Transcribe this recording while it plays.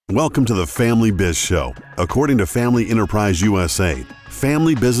Welcome to the Family Biz Show. According to Family Enterprise USA,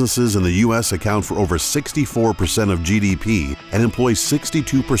 family businesses in the U.S. account for over 64% of GDP and employ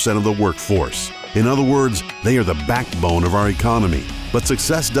 62% of the workforce. In other words, they are the backbone of our economy. But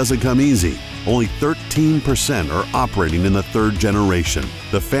success doesn't come easy. Only 13% are operating in the third generation.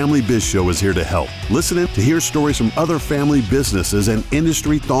 The Family Biz Show is here to help. Listen in to hear stories from other family businesses and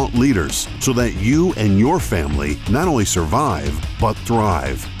industry thought leaders so that you and your family not only survive, but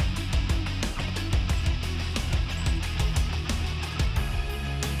thrive.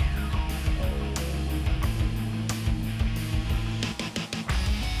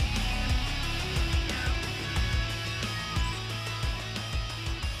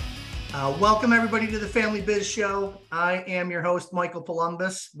 Welcome everybody to the Family Biz Show. I am your host, Michael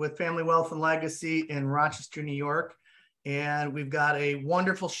Columbus with Family Wealth and Legacy in Rochester, New York. And we've got a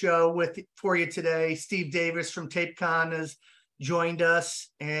wonderful show for you today. Steve Davis from TapeCon has joined us.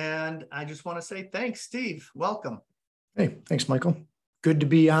 And I just want to say thanks, Steve. Welcome. Hey, thanks, Michael. Good to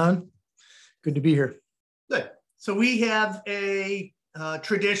be on. Good to be here. Good. So we have a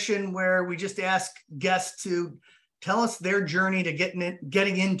tradition where we just ask guests to tell us their journey to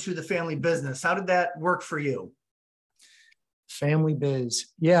getting into the family business. How did that work for you? Family biz.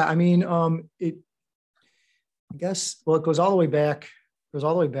 Yeah, I mean, it goes all the way back. It goes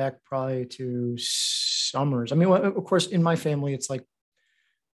all the way back probably to summers. I mean, of course, in my family, it's like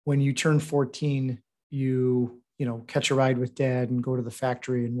when you turn 14, you catch a ride with dad and go to the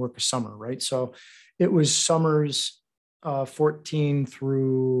factory and work a summer, right? So it was summers 14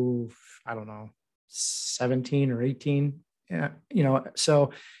 through, I don't know, 17 or 18. Yeah,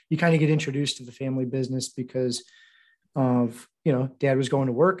 so you kind of get introduced to the family business because of, dad was going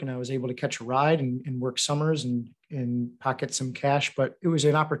to work and I was able to catch a ride and work summers and pocket some cash. But it was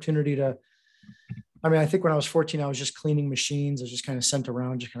an opportunity I think when I was 14, I was just cleaning machines. I was just kind of sent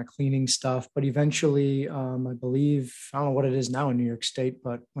around, just kind of cleaning stuff. But eventually, I believe, I don't know what it is now in New York State,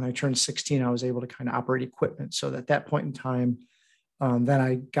 but when I turned 16, I was able to kind of operate equipment. So at that point in time, then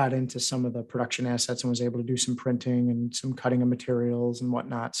I got into some of the production assets and was able to do some printing and some cutting of materials and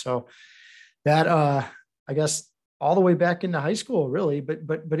whatnot. So that, I guess, all the way back into high school, really. But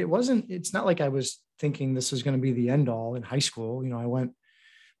it's not like I was thinking this was going to be the end all in high school.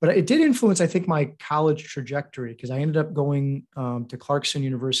 But it did influence, I think, my college trajectory because I ended up going to Clarkson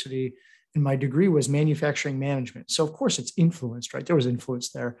University. And my degree was manufacturing management. So of course it's influenced, right? There was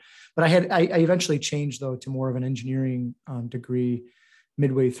influence there, but I eventually changed though to more of an engineering degree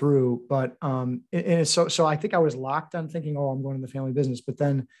midway through. But so I think I was locked on thinking, oh, I'm going to the family business. But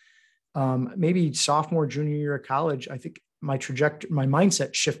then maybe sophomore, junior year of college, I think my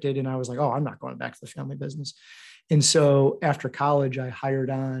mindset shifted and I was like, oh, I'm not going back to the family business. And so after college, I hired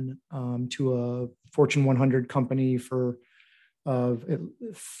on to a Fortune 100 company for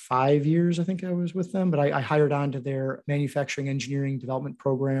 5 years, I think I was with them, but I hired on to their manufacturing engineering development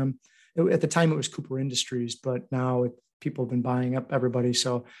program. At the time, it was Cooper Industries, but now people have been buying up everybody.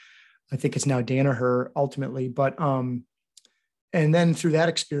 So I think it's now Danaher ultimately. But and then through that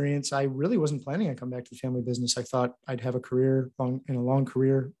experience, I really wasn't planning on coming back to the family business. I thought I'd have a long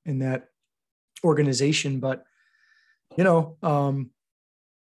career in that organization, but how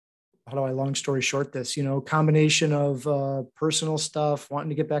do I long story short this, combination of personal stuff, wanting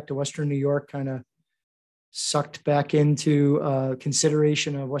to get back to Western New York, kind of sucked back into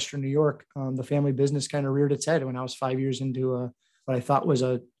consideration of Western New York. The family business kind of reared its head when I was 5 years into what I thought was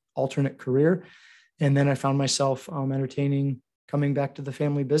a alternate career. And then I found myself entertaining coming back to the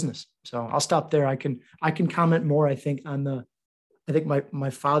family business. So I'll stop there. I can comment more, I think, on my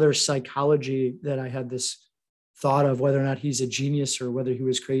father's psychology, that I had this thought of whether or not he's a genius or whether he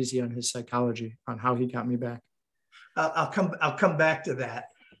was crazy on his psychology, on how he got me back. I'll come back to that.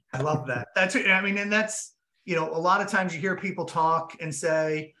 I love that. And that's, a lot of times you hear people talk and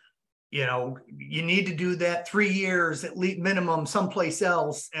say, you need to do that 3 years at least minimum someplace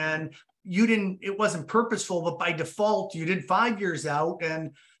else. And it wasn't purposeful, but by default you did 5 years out.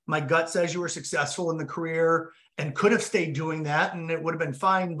 And my gut says you were successful in the career and could have stayed doing that and it would have been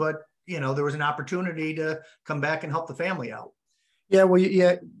fine. But there was an opportunity to come back and help the family out. Yeah, well,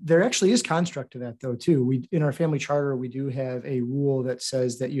 yeah, there actually is construct to that though, too. In our family charter, we do have a rule that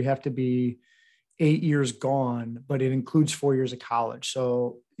says that you have to be 8 years gone, but it includes 4 years of college.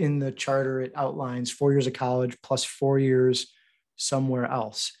 So in the charter, it outlines 4 years of college plus 4 years somewhere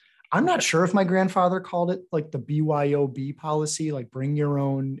else. I'm not sure if my grandfather called it like the BYOB policy, like bring your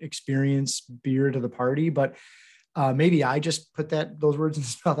own experience beer to the party, but maybe I just put those words in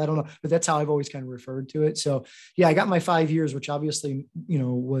his mouth. I don't know, but that's how I've always kind of referred to it. So yeah, I got my 5 years, which obviously,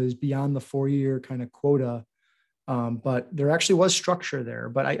 was beyond the 4 year kind of quota But there actually was structure there.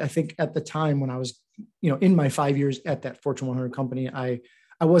 But I think at the time when I was, in my 5 years at that Fortune 100 company, I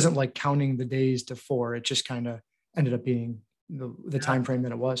wasn't like counting the days to 4. It just kind of ended up being the time frame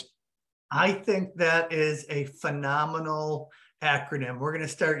that it was. I think that is a phenomenal acronym. We're going to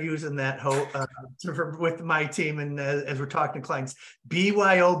start using that with my team, and as we're talking to clients,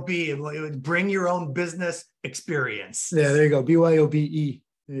 BYOB. It would bring your own business experience. Yeah, there you go. BYOBE.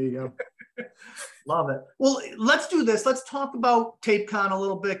 There you go. Love it. Well, let's do this. Let's talk about TapeCon a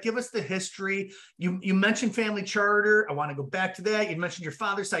little bit. Give us the history. You mentioned family charter. I want to go back to that. You mentioned your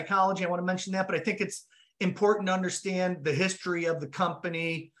father's psychology. I want to mention that, but I think it's important to understand the history of the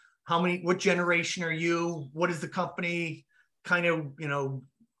company. What generation are you? What is the company kind of,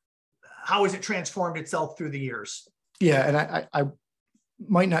 how has it transformed itself through the years? Yeah. And I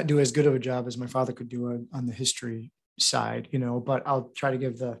might not do as good of a job as my father could do on the history side, but I'll try to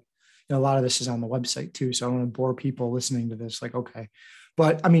give a lot of this is on the website too. So I don't want to bore people listening to this. Like, okay.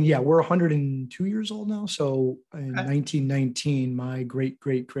 But I mean, yeah, we're 102 years old now. So in 1919, my great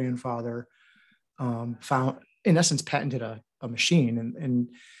grandfather found, in essence, patented a machine. And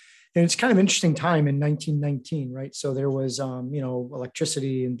it's kind of interesting time in 1919, right? So there was,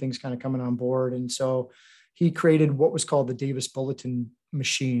 electricity and things kind of coming on board. And so he created what was called the Davis Bulletin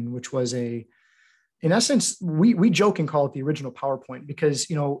machine, which was in essence, we joke and call it the original PowerPoint because,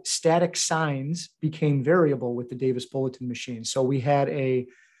 static signs became variable with the Davis Bulletin machine. So we had a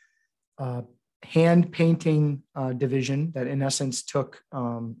hand painting division that in essence took,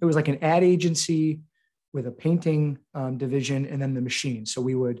 it was like an ad agency with a painting division and then the machine. So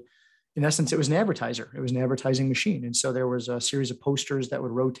we would, in essence, it was an advertiser. It was an advertising machine. And so there was a series of posters that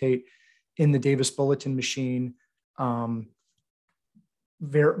would rotate in the Davis Bulletin machine, putting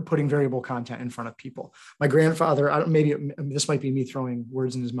variable content in front of people. My grandfather, this might be me throwing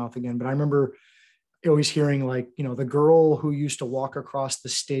words in his mouth again, but I remember always hearing the girl who used to walk across the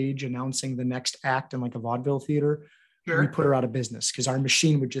stage announcing the next act in like a vaudeville theater. Sure. We put her out of business because our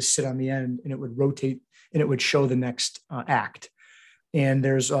machine would just sit on the end and it would rotate and it would show the next act. And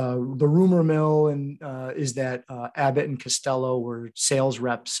there's the rumor mill is that Abbott and Costello were sales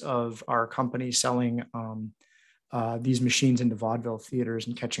reps of our company selling these machines into vaudeville theaters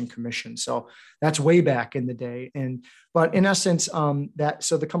and catching commission. So that's way back in the day. But in essence,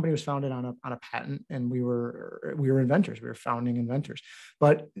 so the company was founded on a patent, and we were inventors. We were founding inventors.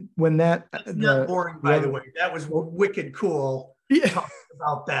 But when that's not boring, by the way, that was wicked cool. Yeah. Talking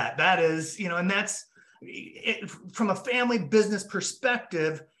about that. That is, and that's from a family business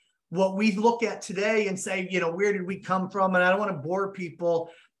perspective, what we look at today and say, where did we come from? And I don't want to bore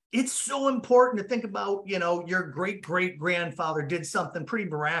people. It's so important to think about, your great grandfather did something pretty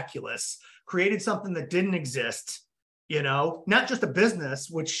miraculous, created something that didn't exist, not just a business,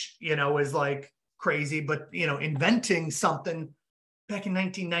 which, is like crazy, but, inventing something back in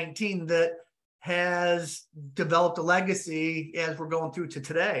 1919 that has developed a legacy as we're going through to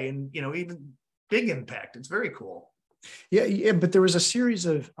today. And, even big impact. It's very cool. Yeah. But there was a series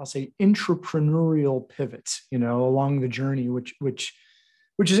of, I'll say, entrepreneurial pivots, along the journey, which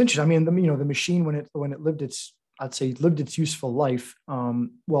is interesting. I mean, the machine, when it lived its useful life,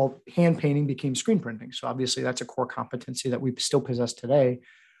 hand painting became screen printing. So obviously that's a core competency that we still possess today,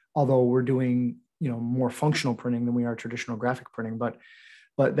 although we're doing, more functional printing than we are traditional graphic printing. But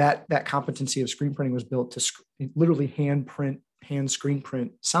that competency of screen printing was built to literally hand screen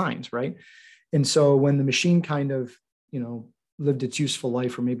print signs, right? And so when the machine kind of, lived its useful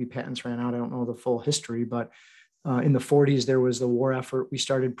life, or maybe patents ran out, I don't know the full history, but in the 40s, there was the war effort. We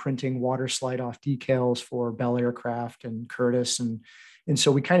started printing water slide off decals for Bell Aircraft and Curtiss. And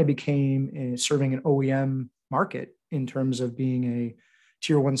so we kind of became serving an OEM market in terms of being a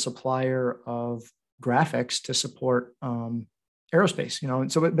tier 1 supplier of graphics to support aerospace,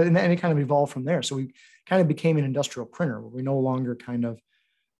 and so, and it kind of evolved from there. So we kind of became an industrial printer where we no longer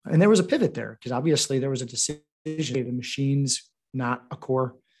and there was a pivot there because obviously there was a decision, the machine's not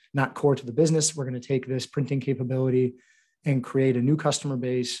core to the business. We're going to take this printing capability and create a new customer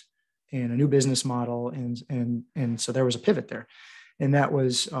base and a new business model. And so there was a pivot there, and that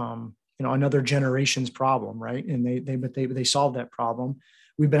was, another generation's problem. Right. And they solved that problem.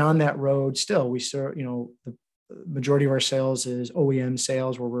 We've been on that road still. We serve, the majority of our sales is OEM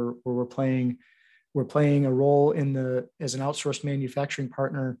sales where we're playing a role as an outsourced manufacturing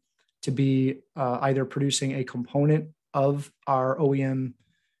partner to be either producing a component of our OEM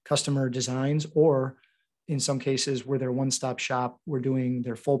customer designs, or in some cases where they're one-stop shop, we're doing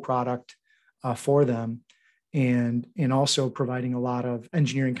their full product for them, and also providing a lot of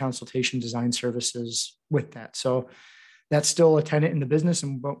engineering consultation design services with that. So that's still a tenet in the business,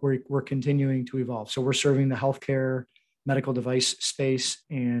 and but we're continuing to evolve. So we're serving the healthcare, medical device space,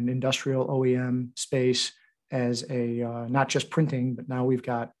 and industrial OEM space as a not just printing, but now we've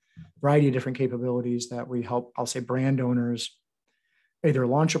got a variety of different capabilities that we help, I'll say, brand owners either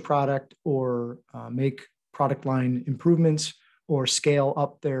launch a product or make product line improvements or scale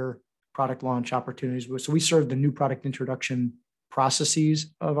up their product launch opportunities. So we serve the new product introduction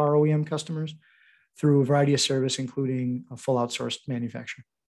processes of our OEM customers through a variety of service, including a full outsourced manufacturing.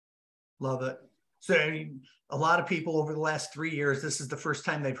 Love it. So a lot of people over the last 3 years, this is the first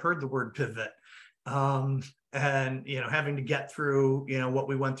time they've heard the word pivot. And, having to get through, what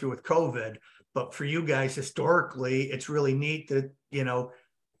we went through with COVID. But for you guys, historically, it's really neat that,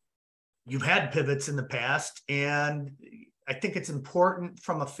 you've had pivots in the past. And I think it's important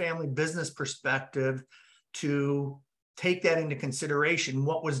from a family business perspective to take that into consideration.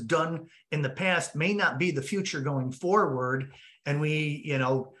 What was done in the past may not be the future going forward. And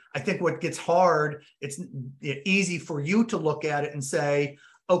I think what gets hard, it's easy for you to look at it and say,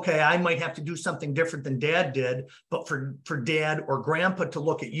 okay, I might have to do something different than dad did, but for dad or grandpa to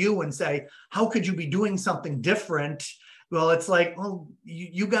look at you and say, how could you be doing something different? Well, it's like, well,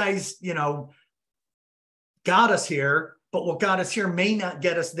 you guys, got us here, but what got us here may not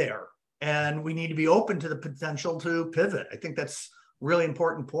get us there. And we need to be open to the potential to pivot. I think that's a really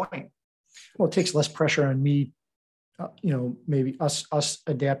important point. Well, it takes less pressure on me, maybe us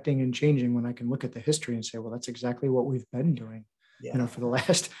adapting and changing when I can look at the history and say, well, that's exactly what we've been doing. Yeah. For the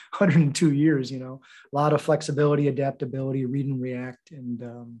last 102 years, a lot of flexibility, adaptability, read and react.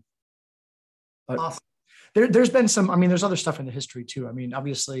 And Awesome. There's been some, there's other stuff in the history too.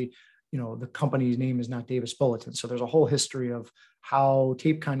 Obviously, the company's name is not Davis Bulletin. So there's a whole history of how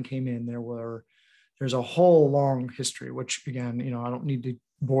TapeCon came in. There's a whole long history, which again, I don't need to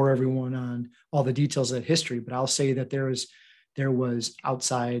bore everyone on all the details of that history, but I'll say that there was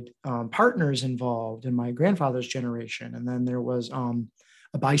outside partners involved in my grandfather's generation. And then there was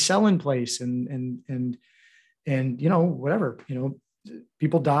a buy-sell in place and whatever,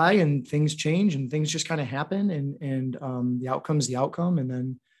 people die and things change and things just kind of happen and the outcome's the outcome. And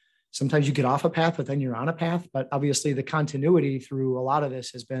then sometimes you get off a path, but then you're on a path. But obviously the continuity through a lot of this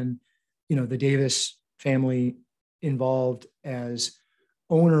has been, the Davis family involved as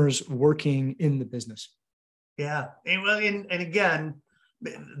owners working in the business. Yeah. And again,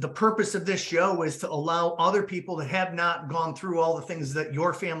 the purpose of this show is to allow other people that have not gone through all the things that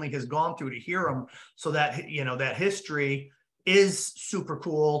your family has gone through to hear them. So that, that history is super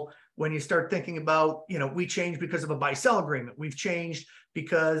cool. When you start thinking about, we changed because of a buy-sell agreement. We've changed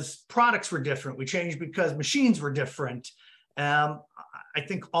because products were different. We changed because machines were different. I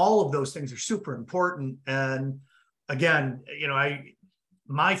think all of those things are super important. And again,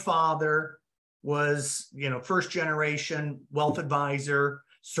 my father was, first generation wealth advisor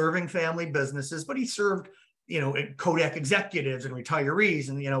serving family businesses, but he served, Kodak executives and retirees.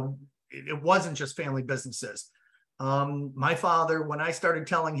 And, it wasn't just family businesses. My father, when I started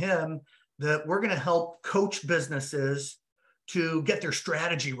telling him that we're going to help coach businesses to get their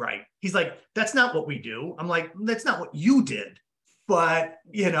strategy right, he's like, that's not what we do. I'm like, that's not what you did. But,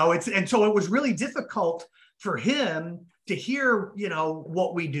 and so it was really difficult for him to hear,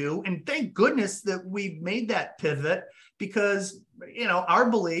 what we do. And thank goodness that we've made that pivot because, our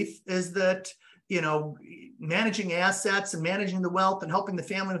belief is that, managing assets and managing the wealth and helping the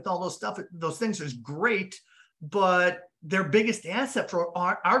family with all those things is great. But their biggest asset for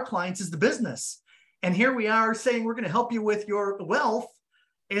our clients is the business. And here we are saying, we're going to help you with your wealth,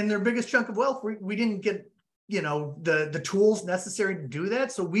 and their biggest chunk of wealth, we didn't get, the tools necessary to do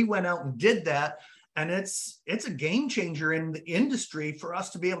that. So we went out and did that. And it's a game changer in the industry for us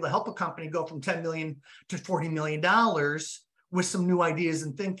to be able to help a company go from $10 million to $40 million with some new ideas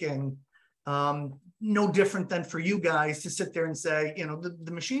and thinking. No different than for you guys to sit there and say,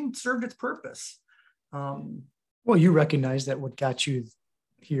 the machine served its purpose. Well, you recognize that what got you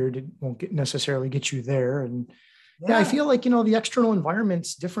here won't necessarily get you there. And yeah, I feel like, the external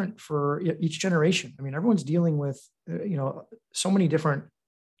environment's different for each generation. Everyone's dealing with, so many different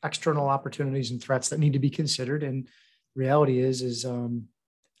external opportunities and threats that need to be considered. And reality is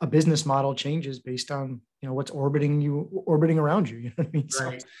a business model changes based on, what's orbiting around you. You know what I mean?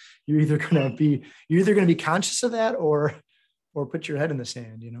 Right. So you're either going to be conscious of that or put your head in the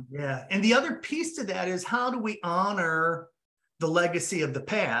sand, Yeah. And the other piece to that is, how do we honor the legacy of the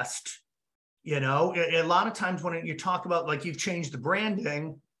past? A lot of times when you talk about, like, you've changed the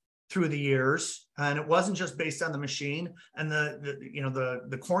branding through the years, and it wasn't just based on the machine, and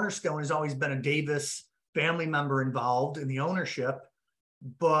the cornerstone has always been a Davis family member involved in the ownership.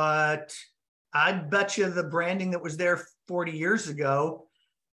 But I bet you the branding that was there 40 years ago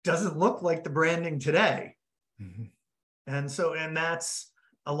doesn't look like the branding today. Mm-hmm. And that's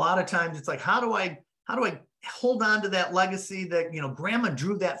a lot of times it's like, how do I hold on to that legacy that, grandma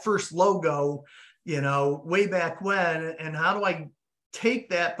drew that first logo, way back when, and how do I take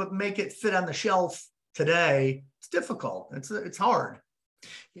that, but make it fit on the shelf today? It's difficult. It's hard.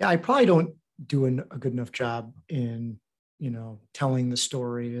 Yeah. I probably don't do a good enough job in, telling the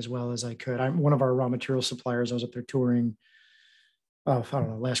story as well as I could. I'm one of our raw material suppliers. I was up there touring, I don't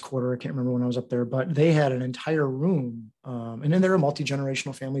know, last quarter. I can't remember when I was up there, but they had an entire room. And then they're a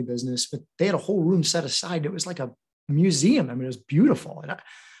multi-generational family business, but they had a whole room set aside. It was like a museum. I mean, it was beautiful. And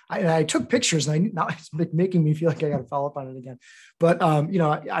I took pictures, and now it's making me feel like I got to follow up on it again. But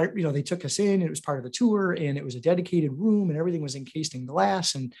they took us in. It was part of the tour, and it was a dedicated room, and everything was encased in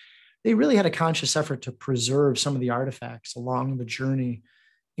glass. And they really had a conscious effort to preserve some of the artifacts along the journey,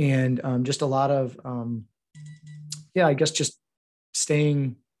 and just a lot of, I guess just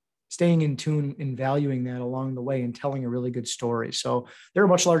staying in tune and valuing that along the way and telling a really good story. So they're a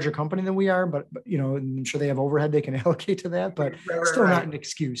much larger company than we are, but I'm sure they have overhead they can allocate to that, but still not an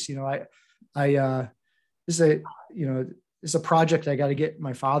excuse. This is a project I got to get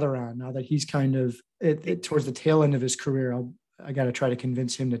my father on now that he's kind of towards the tail end of his career. I got to try to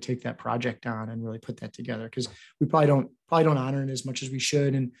convince him to take that project on and really put that together, because we probably don't honor it as much as we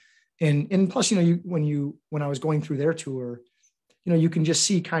should. And plus, when I was going through their tour, you can just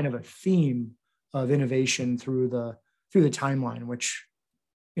see kind of a theme of innovation through the timeline, which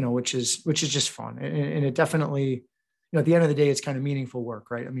is just fun. And it definitely, at the end of the day, it's kind of meaningful work,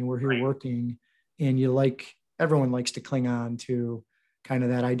 right? I mean, we're here working, and everyone likes to cling on to kind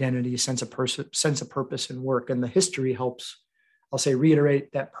of that identity, sense of purpose in work. And the history helps, I'll say,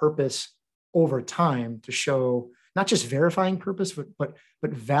 reiterate that purpose over time to show not just verifying purpose, but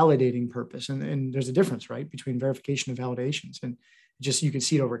validating purpose. And there's a difference, right, between verification and validations. And just, you can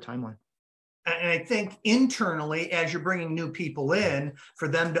see it over a timeline. And I think internally, as you're bringing new people in, for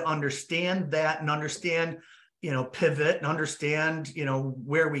them to understand that and understand, pivot and understand,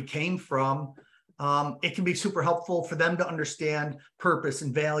 where we came from, it can be super helpful for them to understand purpose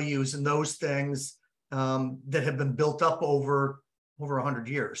and values and those things that have been built up over 100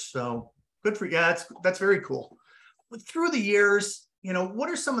 years. So good for you. Yeah, that's very cool. Through the years, what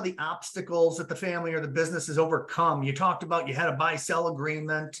are some of the obstacles that the family or the business has overcome? You talked about you had a buy-sell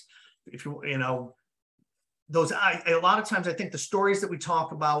agreement. If those, a lot of times I think the stories that we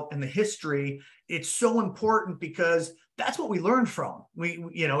talk about and the history, it's so important because that's what we learn from.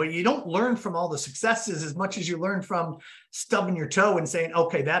 You don't learn from all the successes as much as you learn from stubbing your toe and saying,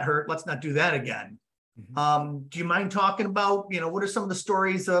 okay, that hurt, let's not do that again. Mm-hmm. Do you mind talking about, what are some of the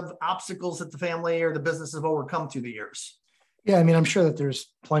stories of obstacles that the family or the business have overcome through the years? Yeah, I mean, I'm sure that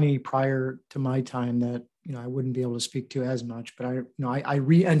there's plenty prior to my time that, I wouldn't be able to speak to as much, but I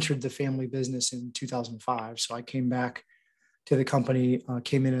re-entered the family business in 2005. So I came back to the company,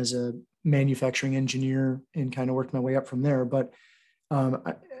 came in as a manufacturing engineer and kind of worked my way up from there. But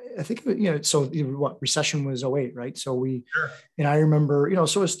I think, recession was 2008, right? So sure. And I remember,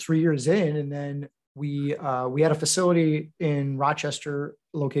 so it was 3 years in, and then we had a facility in Rochester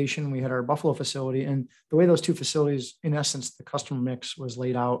location. We had our Buffalo facility, and the way those two facilities, in essence, the customer mix was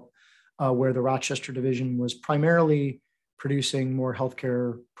laid out, where the Rochester division was primarily producing more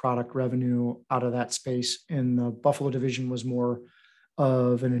healthcare product revenue out of that space, and the Buffalo division was more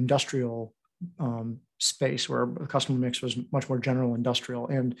of an industrial space, where the customer mix was much more general industrial.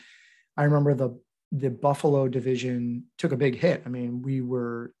 And I remember the Buffalo division took a big hit. I mean, we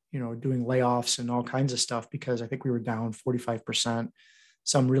were doing layoffs and all kinds of stuff because I think we were down 45%,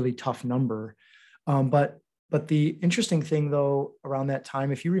 some really tough number. But the interesting thing, though, around that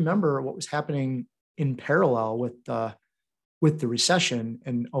time, if you remember what was happening in parallel with the recession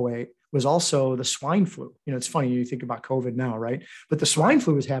in 2008, was also the swine flu. It's funny, you think about COVID now, right? But the swine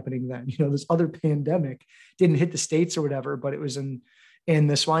flu was happening then. This other pandemic didn't hit the States or whatever, but it was in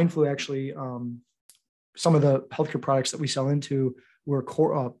the swine flu. Actually, some of the healthcare products that we sell into were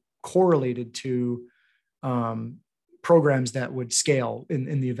correlated to programs that would scale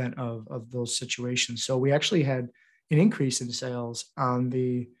in the event of those situations. So we actually had an increase in sales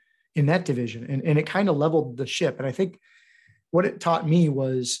in that division, and it kind of leveled the ship. And I think what it taught me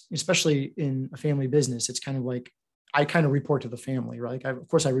was, especially in a family business, it's kind of like I kind of report to the family, right? Of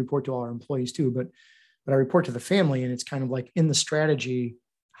course, I report to all our employees too, but I report to the family, and it's kind of like in the strategy,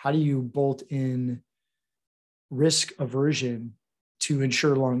 how do you bolt in risk aversion to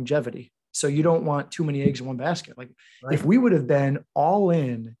ensure longevity? So you don't want too many eggs in one basket. Like right. If we would have been all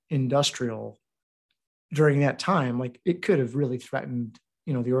in industrial during that time, like it could have really threatened,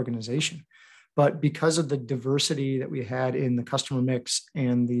 the organization. But because of the diversity that we had in the customer mix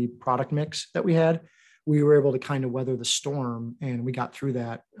and the product mix that we had, we were able to kind of weather the storm, and we got through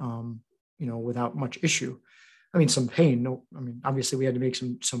that, without much issue. I mean, some pain. No, I mean, obviously we had to make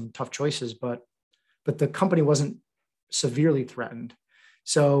some tough choices, but the company wasn't severely threatened.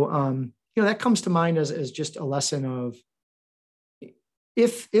 So, that comes to mind as just a lesson of,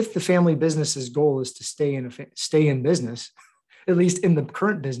 if the family business's goal is to stay in business, at least in the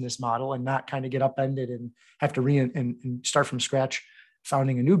current business model, and not kind of get upended and have to and start from scratch,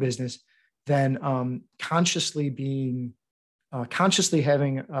 founding a new business, then consciously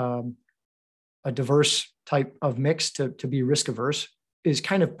having a diverse type of mix to be risk averse is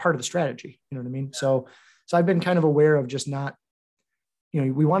kind of part of the strategy. You know what I mean? So I've been kind of aware of just not,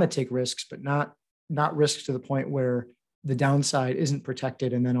 we want to take risks, but not risks to the point where the downside isn't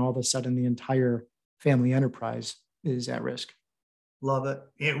protected, and then all of a sudden the entire family enterprise is at risk. Love it.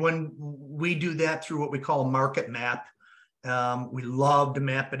 And when we do that through what we call a market map, we love to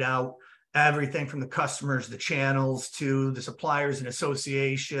map it out. Everything from the customers, the channels, to the suppliers and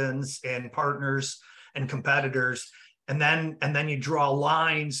associations and partners and competitors. And then you draw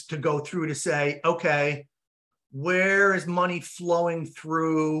lines to go through to say, okay, where is money flowing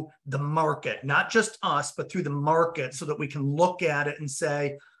through the market? Not just us, but through the market, so that we can look at it and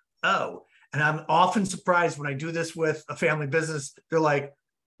say, oh, and I'm often surprised when I do this with a family business. They're like,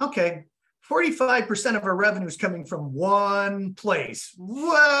 okay, 45% of our revenue is coming from one place.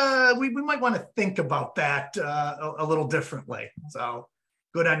 Well, we might want to think about that a little differently. So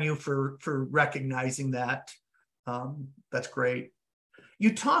good on you for recognizing that. That's great.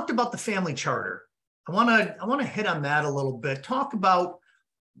 You talked about the family charter. I want to hit on that a little bit. Talk about,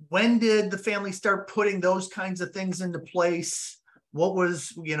 when did the family start putting those kinds of things into place? What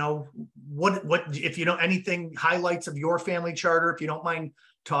was, what if you know anything, highlights of your family charter, if you don't mind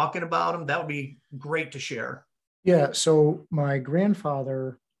talking about them, that would be great to share. Yeah. So my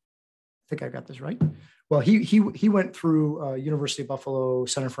grandfather, I think I got this right. Well, he went through University of Buffalo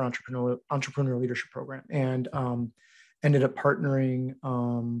Center for Entrepreneurial Leadership program, and ended up partnering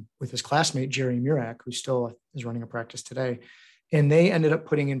with his classmate, Jerry Murak, who still is running a practice today. And they ended up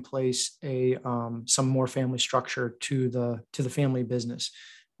putting in place some more family structure to the family business.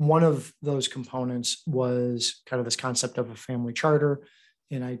 One of those components was kind of this concept of a family charter.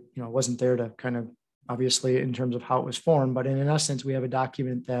 And I wasn't there to kind of, obviously, in terms of how it was formed, but in essence, we have a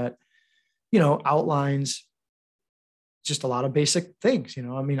document that, outlines just a lot of basic things. I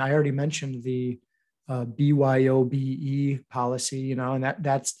already mentioned the BYOBE policy, and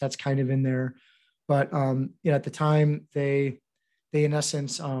that's kind of in there. But at the time, they in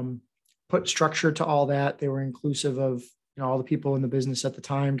essence put structure to all that. They were inclusive of all the people in the business at the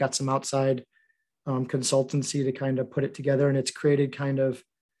time. Got some outside consultancy to kind of put it together, and it's created kind of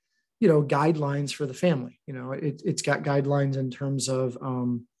guidelines for the family. It's got guidelines in terms of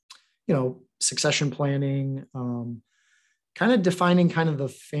succession planning. Kind of defining kind of the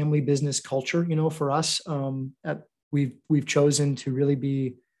family business culture, for us. We've chosen to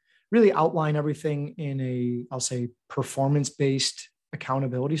really outline everything in I'll say, performance-based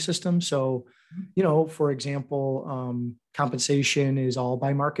accountability system. So, for example, compensation is all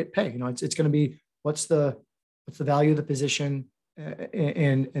by market pay. It's going to be what's the value of the position,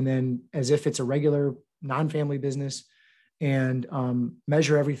 and then as if it's a regular non-family business, and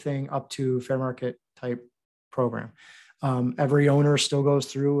measure everything up to fair market type program. Every owner still goes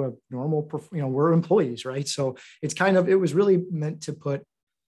through a normal, we're employees, right? So it was really meant to put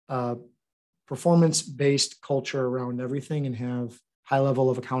performance-based culture around everything, and have high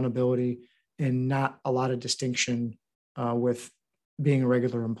level of accountability, and not a lot of distinction with being a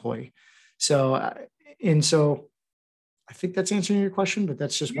regular employee. So I think that's answering your question, but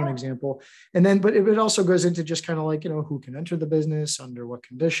that's just one example. And then, but it also goes into just kind of like, who can enter the business, under what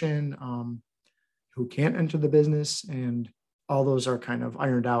condition, who can't enter the business, and all those are kind of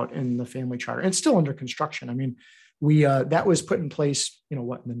ironed out in the family charter. And it's still under construction. I mean, we that was put in place, in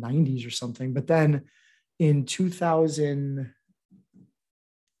the 90s or something. But then in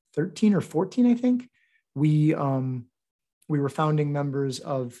 2013 or 14, I think, we were founding members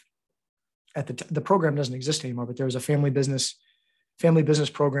of, the program doesn't exist anymore, but there was a family business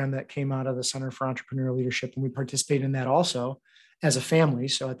program that came out of the Center for Entrepreneurial Leadership, and we participated in that also as a family.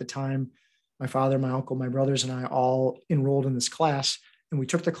 So at the time, my father, my uncle, my brothers, and I all enrolled in this class, and we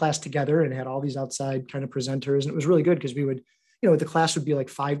took the class together, and had all these outside kind of presenters. And it was really good because we would, the class would be like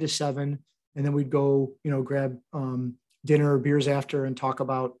 5 to 7, and then we'd go, grab dinner or beers after and talk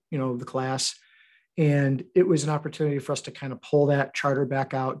about, the class. And it was an opportunity for us to kind of pull that charter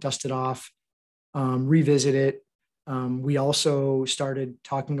back out, dust it off, revisit it, We also started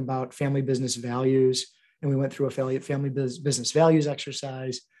talking about family business values, and we went through a family business values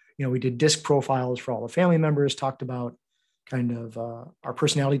exercise. We did disc profiles for all the family members, talked about kind of our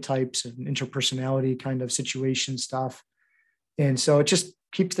personality types and interpersonality kind of situation stuff. And so it just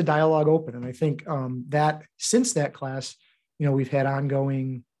keeps the dialogue open. And I think that since that class, we've had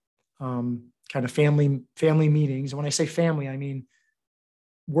ongoing kind of family meetings. And when I say family, I mean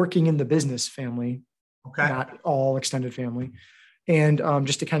working in the business family, not all extended family. And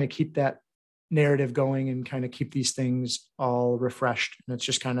just to kind of keep that narrative going and kind of keep these things all refreshed. And it's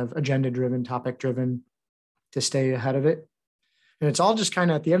just kind of agenda driven, topic driven to stay ahead of it. And it's all just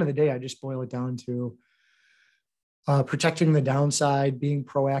kind of, at the end of the day, I just boil it down to protecting the downside, being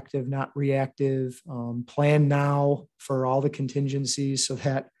proactive, not reactive, plan now for all the contingencies so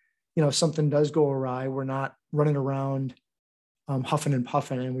that, if something does go awry, we're not running around huffing and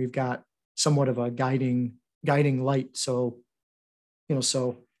puffing, and we've got somewhat of a guiding light. So,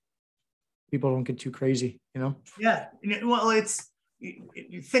 so people don't get too crazy, Yeah. Well,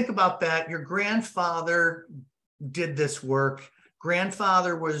 you think about that. Your grandfather did this work.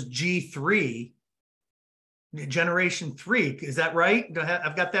 Grandfather was G3, generation 3. Is that right?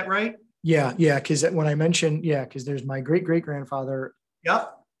 I've got that right? Yeah. Because when I mentioned, because there's my great grandfather.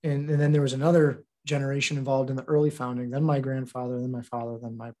 Yep. And then there was another generation involved in the early founding, then my grandfather, then my father,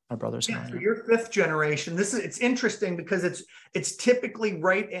 then my brothers. Yeah, so your 5th generation. It's interesting because it's typically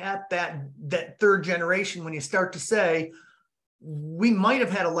right at that 3rd generation when you start to say, we might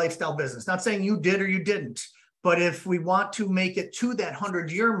have had a lifestyle business. Not saying you did or you didn't, but if we want to make it to that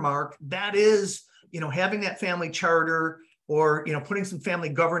 100-year mark, that is, having that family charter or, putting some family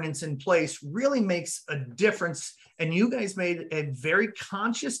governance in place really makes a difference. And you guys made a very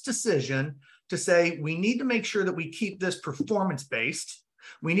conscious decision to say, we need to make sure that we keep this performance-based.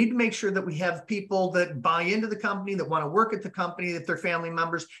 We need to make sure that we have people that buy into the company, that want to work at the company, that they're family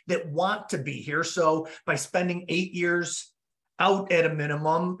members, that want to be here. So by spending 8 years out at a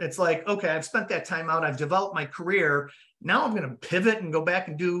minimum, it's like, okay, I've spent that time out. I've developed my career. Now I'm going to pivot and go back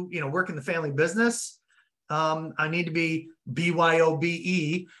and do, work in the family business. I need to be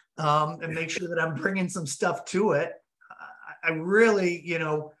BYOBE and make sure that I'm bringing some stuff to it. I really,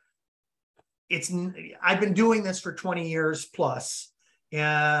 I've been doing this for 20 years plus,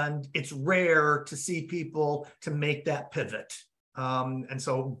 and it's rare to see people to make that pivot. And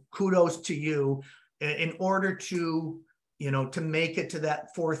so kudos to you in order to, to make it to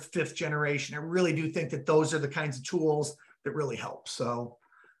that 4th, 5th generation. I really do think that those are the kinds of tools that really help. So,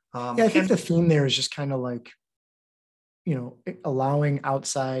 I think the theme there is just kind of like, allowing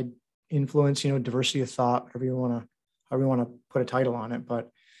outside influence, diversity of thought, however you want to put a title on it,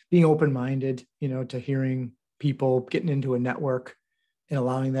 but being open-minded, to hearing people, getting into a network and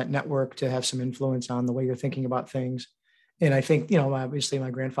allowing that network to have some influence on the way you're thinking about things. And I think, obviously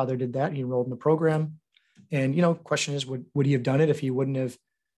my grandfather did that. He enrolled in the program. And, question is, would he have done it if he wouldn't have,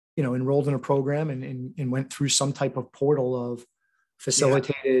 enrolled in a program and went through some type of portal of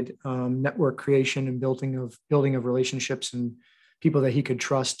facilitated network creation and building of relationships and people that he could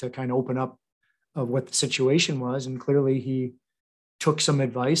trust to kind of open up of what the situation was. And clearly he took some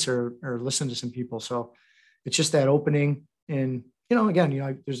advice or listened to some people. So it's just that opening. And,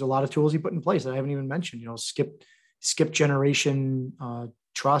 again, there's a lot of tools he put in place that I haven't even mentioned, skip generation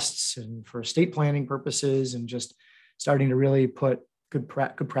trusts and for estate planning purposes, and just starting to really put good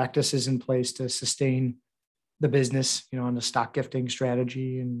practices in place to sustain the business, on the stock gifting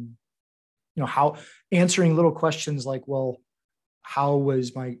strategy, and, how answering little questions like, well, how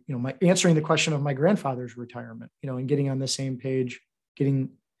was my answering the question of my grandfather's retirement, and getting on the same page, getting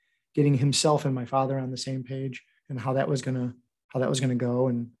himself and my father on the same page, and how that was going to go,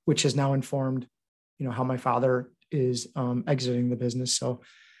 and which has now informed, how my father is exiting the business. So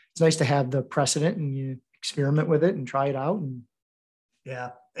it's nice to have the precedent and you experiment with it and try it out. And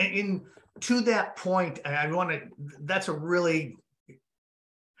yeah. And to that point, that's a really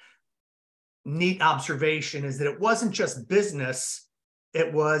neat observation, is that it wasn't just business.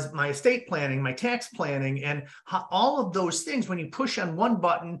 It was my estate planning, my tax planning, and all of those things. When you push on one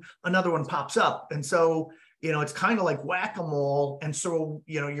button, another one pops up. And so, it's kind of like whack-a-mole. And so,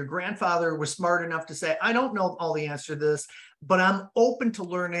 your grandfather was smart enough to say, I don't know all the answer to this, but I'm open to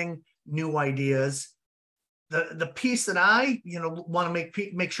learning new ideas. The piece that I, want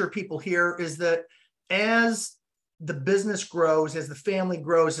to make sure people hear is that as the business grows, as the family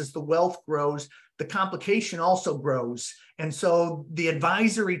grows, as the wealth grows, the complication also grows. And so the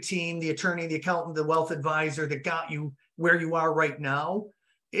advisory team, the attorney, the accountant, the wealth advisor that got you where you are right now,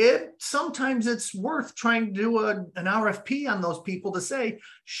 sometimes it's worth trying to do an RFP on those people to say,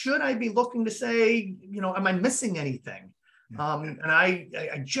 should I be looking to say, am I missing anything? And I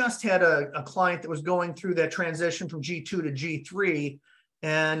just had a client that was going through that transition from G2 to G3,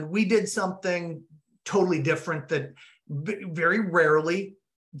 and we did something totally different that very rarely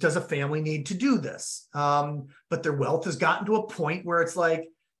does a family need to do this. But their wealth has gotten to a point where it's like,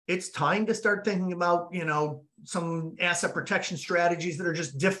 it's time to start thinking about, some asset protection strategies that are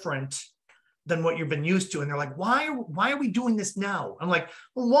just different than what you've been used to. And they're like, why are we doing this now? I'm like,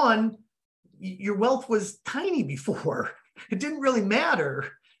 well, one, your wealth was tiny before. It didn't really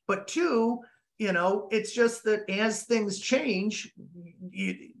matter. But two, it's just that as things change,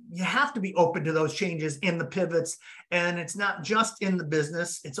 you have to be open to those changes in the pivots. And it's not just in the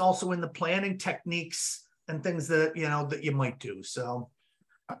business, it's also in the planning techniques and things that, that you might do. So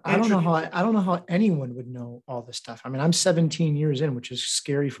I don't know how anyone would know all this stuff. I mean, I'm 17 years in, which is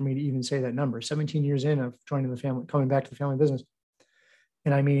scary for me to even say that number. 17 years in of joining the family, coming back to the family business.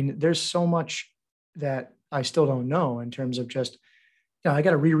 And I mean, there's so much that I still don't know in terms of just, I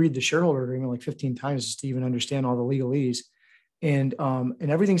got to reread the shareholder agreement like 15 times just to even understand all the legalese. And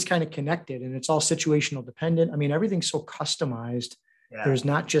everything's kind of connected, and it's all situational dependent. I mean, everything's so customized. Yeah. There's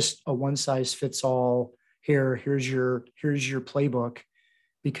not just a one size fits all. Here's your playbook,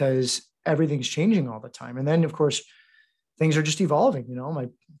 because everything's changing all the time. And then of course, things are just evolving. My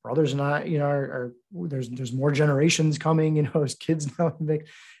brothers and I, there's more generations coming, as kids now,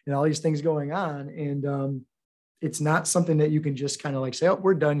 and all these things going on. And it's not something that you can just kind of like say, oh,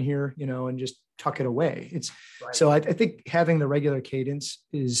 we're done here, and just tuck it away. It's right. So I think having the regular cadence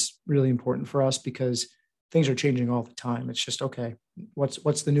is really important for us, because things are changing all the time. It's just, okay,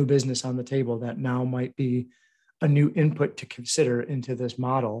 what's the new business on the table that now might be a new input to consider into this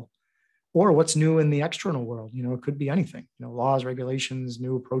model, or what's new in the external world. It could be anything, laws, regulations,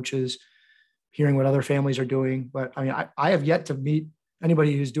 new approaches, hearing what other families are doing. But I mean, I have yet to meet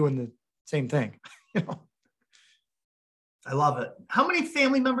anybody who's doing the same thing. I love it. How many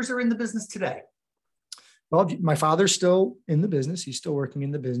family members are in the business today? Well, my father's still in the business. He's still working in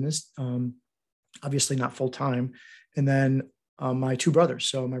the business. Obviously not full time. And then my two brothers.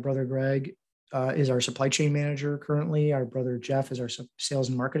 So my brother, Greg, is our supply chain manager currently. Our brother Jeff is our sales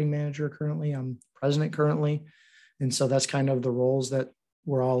and marketing manager currently. I'm president currently. And so that's kind of the roles that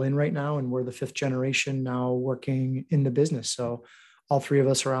we're all in right now. And we're the fifth generation now working in the business. So all three of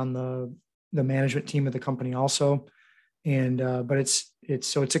us are on the management team of the company also. And but it's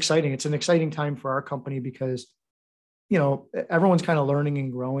exciting. It's an exciting time for our company because, everyone's kind of learning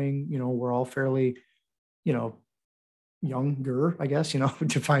and growing. We're all fairly, younger, I guess,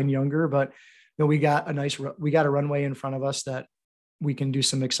 define younger, but we got a runway in front of us that we can do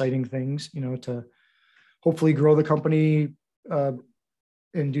some exciting things, to hopefully grow the company and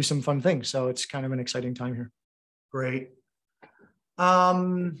do some fun things. So it's kind of an exciting time here. Great.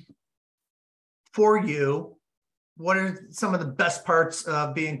 For you, what are some of the best parts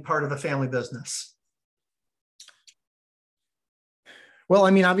of being part of the family business? Well,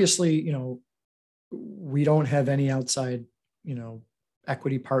 I mean, obviously, we don't have any outside,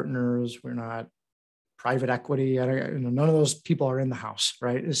 equity partners. We're not private equity. None of those people are in the house,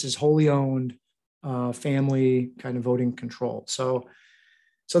 right? This is wholly owned, family kind of voting controlled. So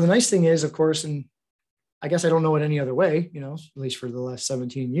the nice thing is, of course, and I guess I don't know it any other way, at least for the last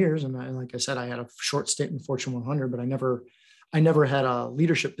 17 years. And like I said, I had a short stint in Fortune 100, but I never had a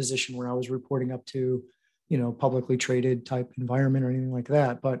leadership position where I was reporting up to, publicly traded type environment or anything like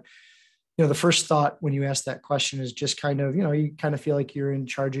that. But the first thought when you ask that question is just kind of, you kind of feel like you're in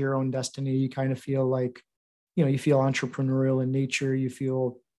charge of your own destiny. You kind of feel like, you feel entrepreneurial in nature. You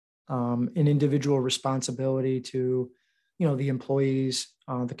feel an individual responsibility to, the employees,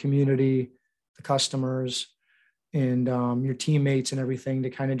 the community, the customers, and your teammates and everything, to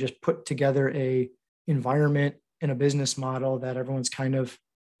kind of just put together a environment and a business model that everyone's kind of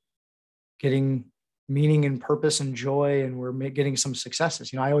getting meaning and purpose and joy, and we're getting some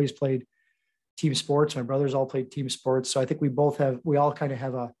successes. I always played team sports. My brothers all played team sports. So I think we all kind of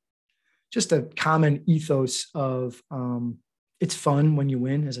have just a common ethos of it's fun when you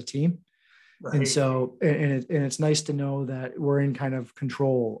win as a team. Right. And so, and it's nice to know that we're in kind of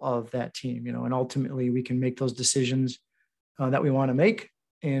control of that team, and ultimately we can make those decisions that we want to make,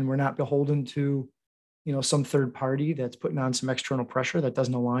 and we're not beholden to, some third party that's putting on some external pressure that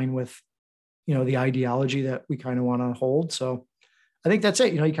doesn't align with, the ideology that we kind of want to hold. So I think that's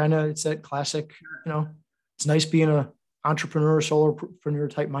it. It's that classic, it's nice being an entrepreneur, solopreneur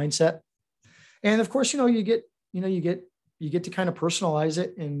type mindset. And of course, you get to kind of personalize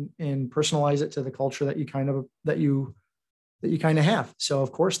it and personalize it to the culture that you that you kind of have. So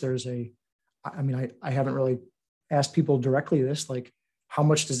of course I haven't really asked people directly this, like, how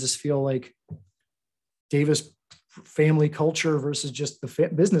much does this feel like Davis family culture versus just the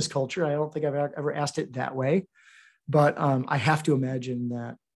business culture? I don't think I've ever asked it that way, but I have to imagine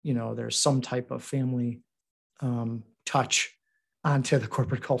that, there's some type of family touch onto the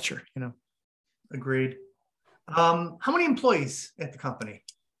corporate culture, Agreed. How many employees at the company?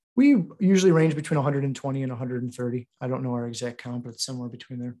 We usually range between 120 and 130. I don't know our exact count, but it's somewhere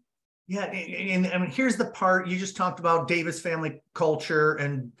between there. Yeah, and I mean, here's the part you just talked about: Davis family culture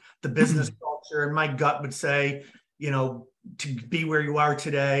and the business culture. And my gut would say, to be where you are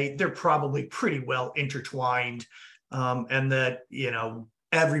today, they're probably pretty well intertwined, and that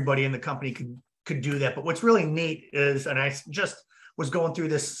everybody in the company could do that. But what's really neat is, and I just was going through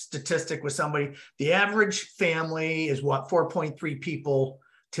this statistic with somebody, the average family is 4.3 people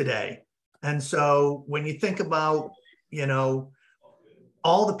today. And so when you think about,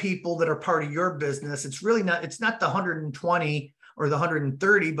 all the people that are part of your business, it's not the 120 or the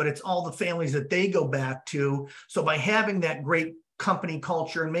 130, but it's all the families that they go back to. So by having that great company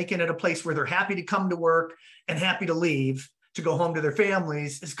culture and making it a place where they're happy to come to work and happy to leave to go home to their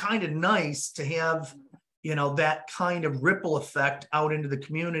families, is kind of nice to have, that kind of ripple effect out into the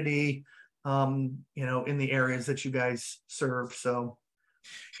community, in the areas that you guys serve. So,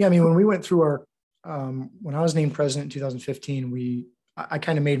 yeah, I mean, when we went through our, when I was named president in 2015, I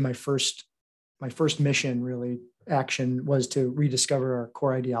kind of made my first mission, really action, was to rediscover our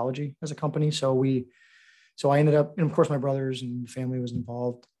core ideology as a company. So I ended up, and of course my brothers and family was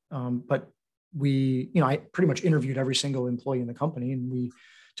involved. But I pretty much interviewed every single employee in the company, and we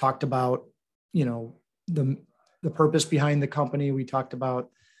talked about, the purpose behind the company. We talked about,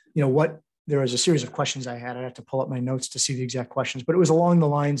 there was a series of questions I had. I'd have to pull up my notes to see the exact questions, but it was along the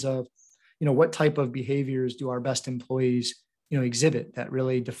lines of, what type of behaviors do our best employees, exhibit that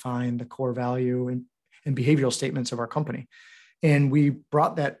really define the core value and behavioral statements of our company. And we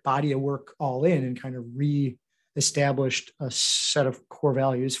brought that body of work all in and kind of re-established a set of core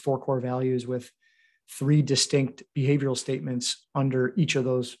values, 4 core values with 3 distinct behavioral statements under each of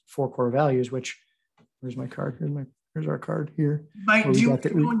those 4 core values, which, where's my card? Here's our card here. Mike, do you want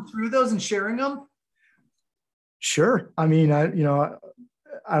going through those and sharing them? Sure. I mean,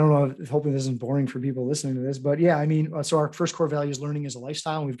 I don't know, hoping this isn't boring for people listening to this, but yeah, I mean, so our first core value is learning as a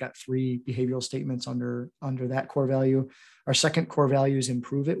lifestyle. And we've got 3 behavioral statements under that core value. Our second core value is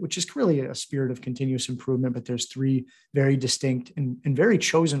improve it, which is really a spirit of continuous improvement, but there's 3 very distinct and very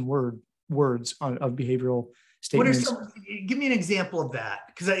chosen words of behavioral statements. Give me an example of that,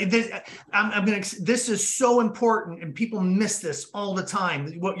 because this is so important and people miss this all the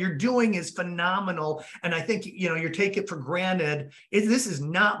time. What you're doing is phenomenal, and I think you take it for granted. This is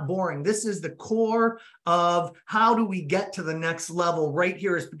not boring. This is the core of how do we get to the next level right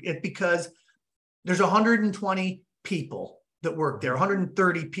here, is because there's 120 people that work there,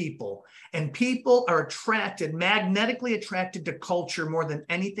 130 people, and people are magnetically attracted to culture more than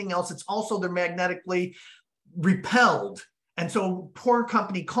anything else. It's also they're magnetically repelled. And so poor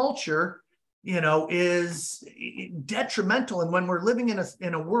company culture, is detrimental. And when we're living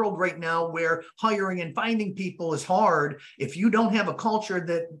in a world right now where hiring and finding people is hard, if you don't have a culture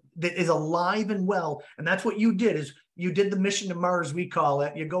that is alive and well, and that's what you did, is you did the mission to Mars, we call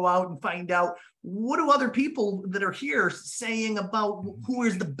it. You go out and find out, what do other people that are here saying about who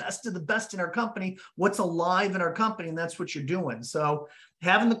is the best of the best in our company, what's alive in our company, and that's what you're doing. So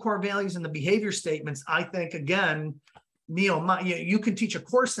having the core values and the behavior statements, I think, again, Neil, you can teach a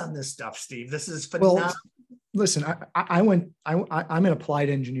course on this stuff, Steve. This is phenomenal. Well, listen, I'm an applied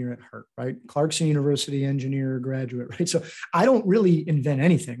engineer at heart, right? Clarkson University engineer graduate, right? So I don't really invent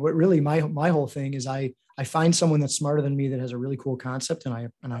anything. What really my whole thing is I find someone that's smarter than me that has a really cool concept, and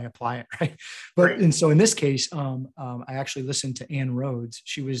I apply it, right? But and so in this case, I actually listened to Ann Rhodes.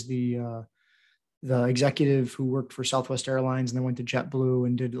 She was the executive who worked for Southwest Airlines and then went to JetBlue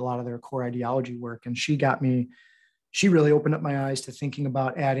and did a lot of their core ideology work. And she really opened up my eyes to thinking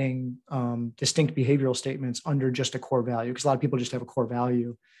about adding distinct behavioral statements under just a core value, because a lot of people just have a core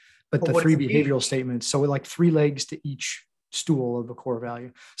value, but the 3 behavioral statements. So like 3 legs to each stool of a core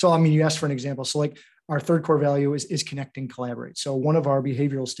value. So, I mean, you asked for an example. So like our 3rd core value is connect and collaborate. So one of our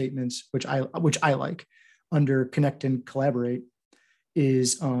behavioral statements, which I like under connect and collaborate,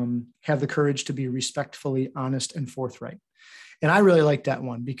 is have the courage to be respectfully honest and forthright. And I really like that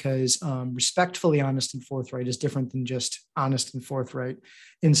one because respectfully honest and forthright is different than just honest and forthright.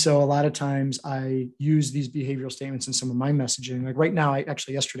 And so a lot of times I use these behavioral statements in some of my messaging. Like right now,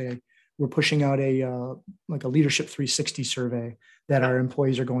 yesterday we're pushing out like a leadership 360 survey that our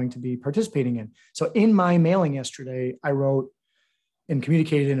employees are going to be participating in. So in my mailing yesterday, I wrote and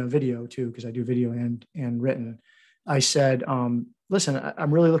communicated in a video too, because I do video and written. I said, listen,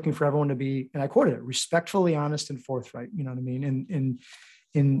 I'm really looking for everyone to be, and I quoted it, respectfully honest and forthright, you know what I mean?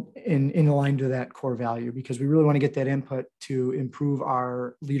 And in line to that core value, because we really want to get that input to improve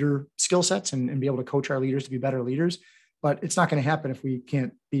our leader skill sets and be able to coach our leaders to be better leaders. But it's not going to happen if we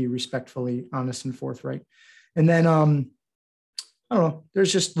can't be respectfully honest and forthright. And then, I don't know,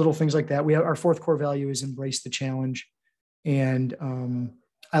 there's just little things like that. We have our fourth core value is embrace the challenge. And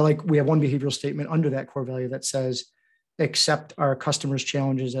we have one behavioral statement under that core value that says, accept our customers'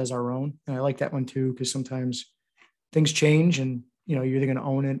 challenges as our own. And I like that one too, because sometimes things change and, you're either going to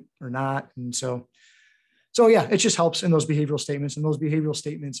own it or not. And so yeah, it just helps in those behavioral statements. And those behavioral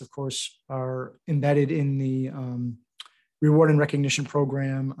statements, of course, are embedded in the reward and recognition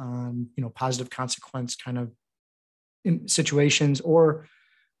program on, positive consequence kind of in situations or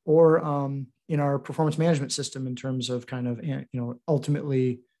in our performance management system in terms of kind of,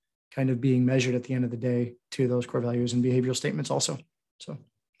 ultimately kind of being measured at the end of the day to those core values and behavioral statements also. So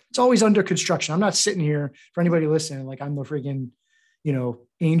it's always under construction. I'm not sitting here for anybody listening, like I'm the freaking,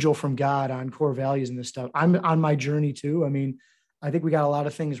 angel from God on core values and this stuff. I'm on my journey too. I mean, I think we got a lot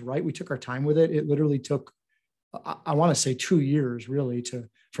of things right. We took our time with it. It literally took, I want to say 2 years really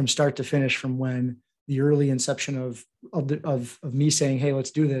from start to finish, from when the early inception of me saying, hey,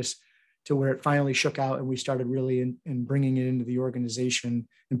 let's do this, to where it finally shook out and we started really in bringing it into the organization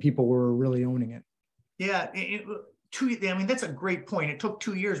and people were really owning it. Yeah. That's a great point. It took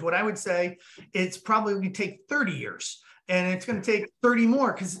 2 years. What I would say, it's probably going to take 30 years and it's going to take 30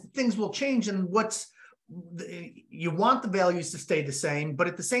 more, because things will change. And you want the values to stay the same, but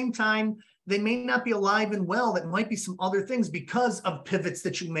at the same time, they may not be alive and well. That might be some other things because of pivots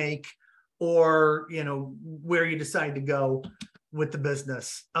that you make or, where you decide to go with the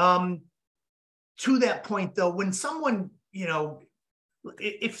business. To that point though, when someone,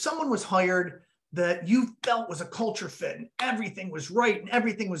 if someone was hired that you felt was a culture fit and everything was right and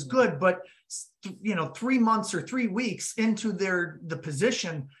everything was good, but 3 months or 3 weeks into the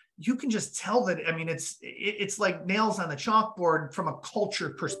position, you can just tell that. I mean, it's like nails on the chalkboard from a culture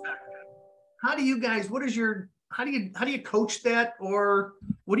perspective. How do you guys, how do you coach that, or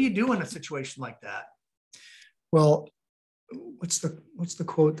what do you do in a situation like that? Well, what's the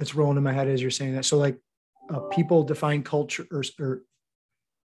quote that's rolling in my head as you're saying that? So like people define culture or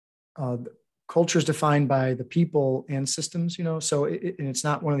culture is defined by the people and systems, so and it's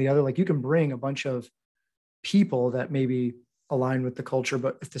not one or the other. Like you can bring a bunch of people that maybe align with the culture,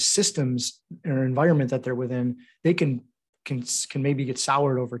 but if the systems or environment that they're within, they can maybe get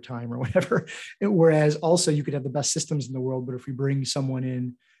soured over time or whatever. Whereas also you could have the best systems in the world, but if we bring someone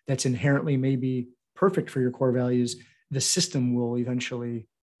in that's inherently maybe perfect for your core values, the system will eventually,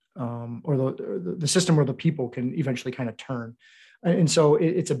 or the system or the people can eventually kind of turn. And so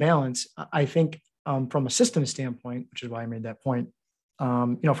it's a balance. I think from a system standpoint, which is why I made that point,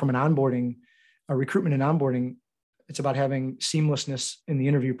 from an onboarding, a recruitment and onboarding, it's about having seamlessness in the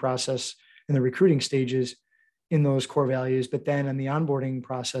interview process and the recruiting stages in those core values. But then in the onboarding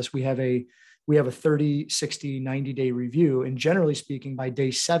process, we have a 30, 60, 90-day review. And generally speaking, by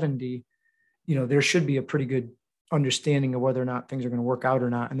day 70, there should be a pretty good understanding of whether or not things are going to work out or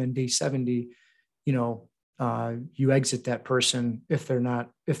not. And then day 70, you exit that person if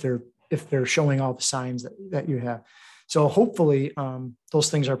they're showing all the signs that you have. So hopefully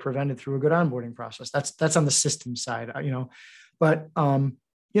those things are prevented through a good onboarding process. That's on the system side, but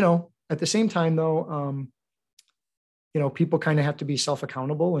at the same time though, people kind of have to be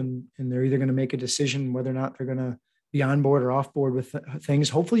self-accountable and they're either going to make a decision whether or not they're going to be on board or off board with things.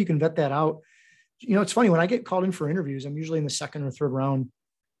 Hopefully you can vet that out. It's funny, when I get called in for interviews, I'm usually in the second or third round,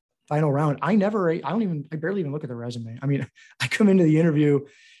 final round. I barely even look at the resume. I mean, I come into the interview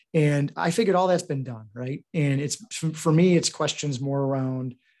and I figured all that's been done. Right. And for me, it's questions more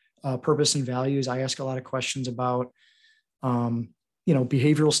around purpose and values. I ask a lot of questions about,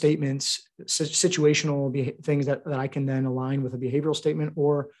 behavioral statements, situational things that I can then align with a behavioral statement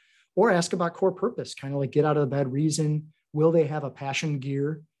or ask about core purpose, kind of like get out of the bed reason. Will they have a passion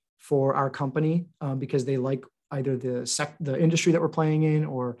gear for our company because they like either the industry that we're playing in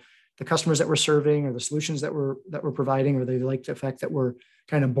or the customers that we're serving or the solutions that we're providing, or they like the fact that we're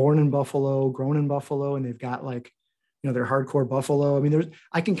kind of born in Buffalo, grown in Buffalo, and they've got they're hardcore Buffalo. I mean,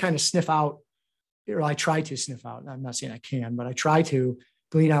 I can kind of sniff out, or I try to sniff out. I'm not saying I can, but I try to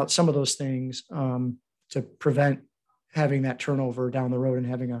glean out some of those things to prevent having that turnover down the road and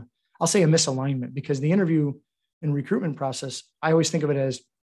having a misalignment, because the interview and recruitment process, I always think of it as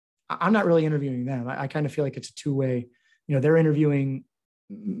I'm not really interviewing them. I kind of feel like it's a two-way, they're interviewing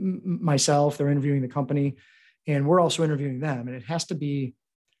myself, they're interviewing the company, and we're also interviewing them. And that has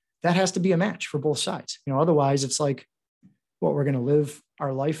to be a match for both sides. Otherwise it's like, we're going to live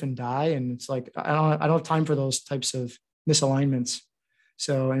our life and die. And it's like, I don't have time for those types of misalignments.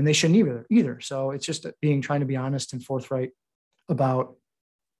 So, and they shouldn't either. So it's just trying to be honest and forthright about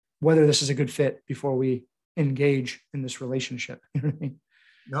whether this is a good fit before we engage in this relationship. You know what I mean?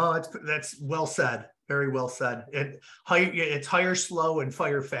 No, that's well said. Very well said. It's hire slow and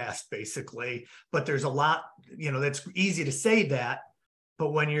fire fast, basically. But there's a lot, that's easy to say that.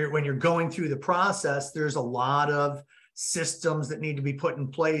 But when you're going through the process, there's a lot of systems that need to be put in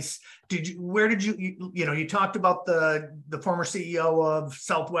place. You talked about the former CEO of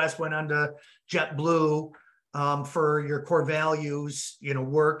Southwest went on to JetBlue for your core values,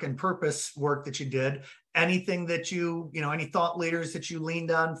 work and purpose work that you did. Anything that any thought leaders that you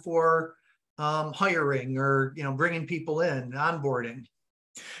leaned on for hiring or, bringing people in, onboarding?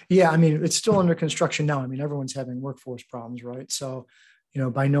 Yeah. I mean, it's still under construction now. I mean, everyone's having workforce problems, right? So,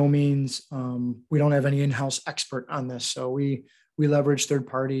 by no means, we don't have any in-house expert on this. So we leverage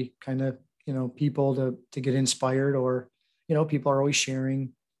third-party kind of, people to get inspired, or, people are always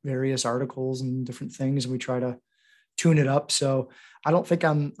sharing various articles and different things, and we try to tune it up. So I don't think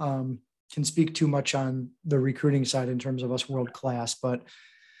I'm can speak too much on the recruiting side in terms of us world-class, but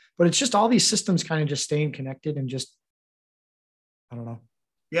it's just all these systems kind of just staying connected and just, I don't know.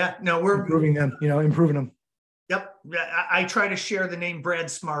 Yeah, no, we're improving them. Yep. I try to share the name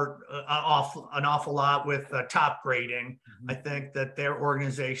Brad Smart an awful lot with Top Grading. I think that their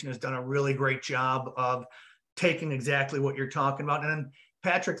organization has done a really great job of taking exactly what you're talking about. And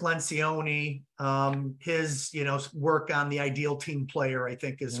Patrick Lencioni, his work on the ideal team player, I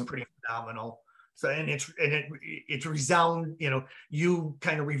think is pretty phenomenal. So it's resound, you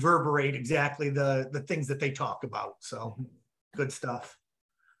kind of reverberate exactly the things that they talk about. So good stuff.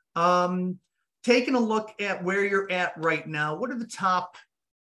 Taking a look at where you're at right now, what are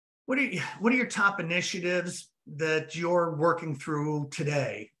your top initiatives that you're working through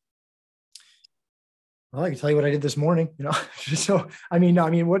today? Well, I can tell you what I did this morning, So,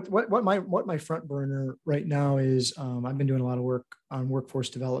 what my front burner right now is, I've been doing a lot of work on workforce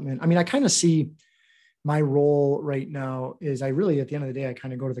development. I mean, I kind of see my role right now is at the end of the day, I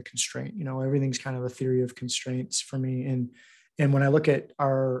kind of go to the constraint, everything's kind of a theory of constraints for me. And when I look at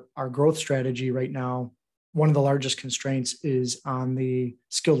our growth strategy right now, one of the largest constraints is on the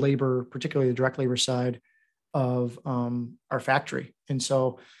skilled labor, particularly the direct labor side of our factory. And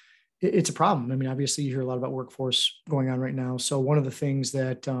so it's a problem. I mean, obviously you hear a lot about workforce going on right now. So one of the things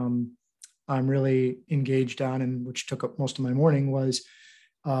that I'm really engaged on, and which took up most of my morning, was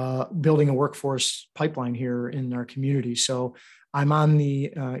building a workforce pipeline here in our community. So I'm on the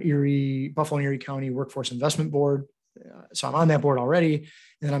Buffalo and Erie County Workforce Investment Board. So I'm on that board already, and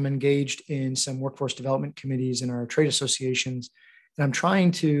then I'm engaged in some workforce development committees in our trade associations. And I'm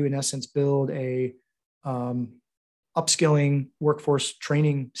trying to, in essence, build a upskilling workforce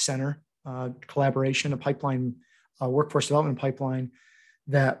training center, collaboration, a pipeline, a workforce development pipeline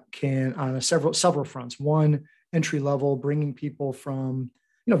that can, on several fronts. One, entry level, bringing people from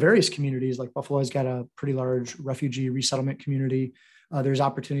various communities. Like Buffalo has got a pretty large refugee resettlement community. There's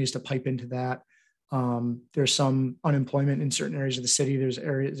opportunities to pipe into that. There's some unemployment in certain areas of the city.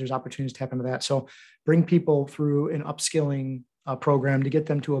 There's opportunities to tap into that. So bring people through an upskilling program to get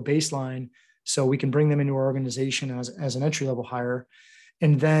them to a baseline, so we can bring them into our organization as an entry level hire,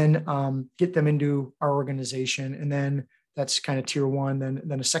 and then get them into our organization. And then that's kind of tier one.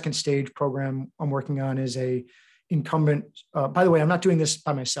 Then a second stage program I'm working on is a incumbent. By the way, I'm not doing this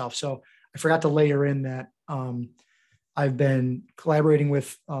by myself. So I forgot to layer in that I've been collaborating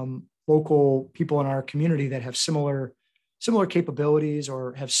with local people in our community that have similar capabilities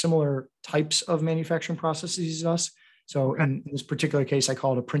or have similar types of manufacturing processes as us. So in this particular case, I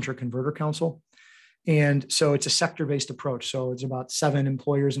call it a printer converter council. And so it's a sector-based approach. So it's about 7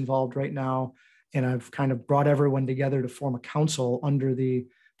 employers involved right now. And I've kind of brought everyone together to form a council under the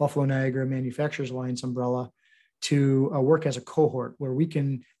Buffalo Niagara Manufacturers Alliance umbrella to work as a cohort where we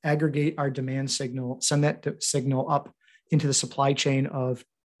can aggregate our demand signal, send that signal up into the supply chain of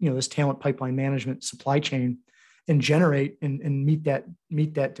this talent pipeline management supply chain, and generate and meet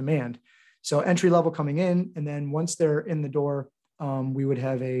that demand. So entry level coming in, and then once they're in the door, we would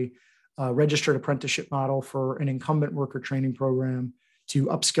have a registered apprenticeship model for an incumbent worker training program to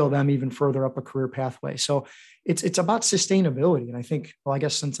upskill them even further up a career pathway. So it's about sustainability. And I think, well, I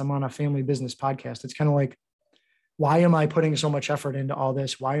guess since I'm on a family business podcast, it's kind of like, why am I putting so much effort into all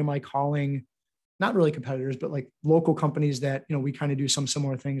this? Why am I calling not really competitors, but like local companies that, you know, we kind of do some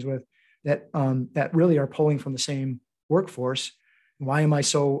similar things with that, that really are pulling from the same workforce. Why am I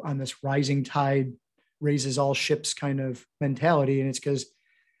so on this rising tide raises all ships kind of mentality? And it's because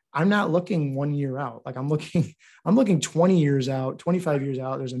I'm not looking 1 year out. Like I'm looking 20 years out, 25 years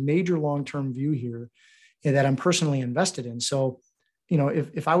out. There's a major long-term view here that I'm personally invested in. So, you know,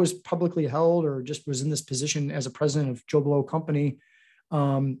 if I was publicly held or just was in this position as a president of Joe Blow Company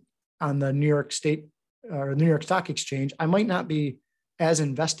on the New York State or the New York Stock Exchange, I might not be as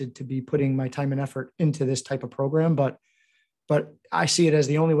invested to be putting my time and effort into this type of program, but I see it as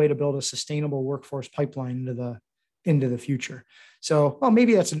the only way to build a sustainable workforce pipeline into the future. So, well,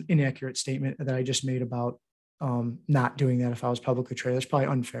 maybe that's an inaccurate statement that I just made about not doing that if I was publicly traded. That's probably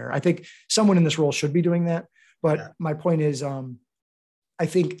unfair. I think someone in this role should be doing that. But my point is, I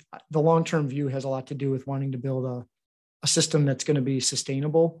think the long-term view has a lot to do with wanting to build a system that's going to be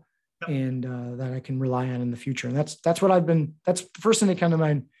sustainable and that I can rely on in the future. And that's that's the first thing that came to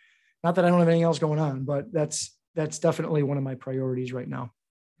mind. Not that I don't have anything else going on, but that's definitely one of my priorities right now.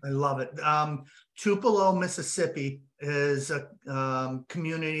 I love it. Tupelo, Mississippi is a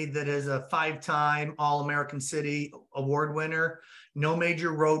community that is a 5-time All-American City Award winner. No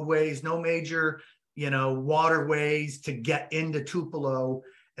major roadways, no major, waterways to get into Tupelo.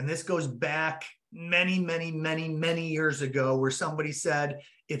 And this goes back many, many, many, many years ago, where somebody said,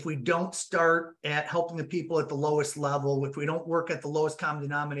 if we don't start at helping the people at the lowest level, if we don't work at the lowest common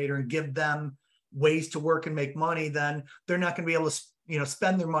denominator and give them ways to work and make money, then they're not going to be able to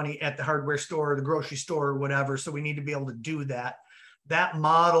spend their money at the hardware store or the grocery store or whatever. So we need to be able to do that. That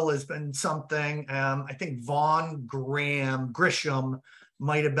model has been something, I think Vaughn Grisham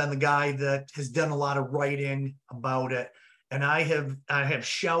might have been the guy that has done a lot of writing about it. And I have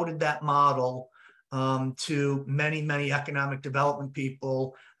shouted that model to many, many economic development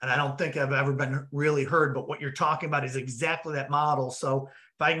people. And I don't think I've ever been really heard, but what you're talking about is exactly that model. So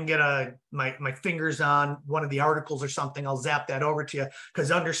if I can get my fingers on one of the articles or something, I'll zap that over to you, because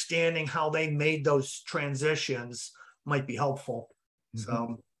understanding how they made those transitions might be helpful. Mm-hmm.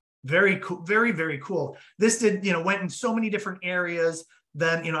 So very cool, very, very cool. This went in so many different areas.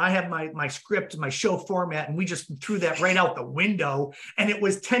 Then, I have my script, my show format, and we just threw that right out the window. And it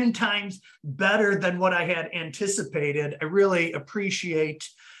was 10 times better than what I had anticipated. I really appreciate,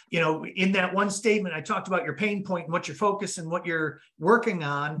 in that one statement, I talked about your pain point and what you're focused and what you're working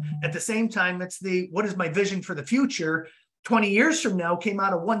on. At the same time, it's what is my vision for the future 20 years from now came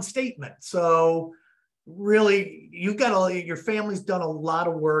out of one statement. So really, your family's done a lot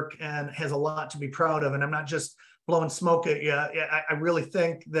of work and has a lot to be proud of. And I'm not just blowing smoke at you. I really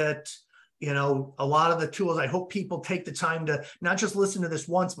think that, a lot of the tools, I hope people take the time to not just listen to this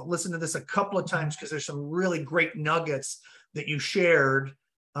once, but listen to this a couple of times, because there's some really great nuggets that you shared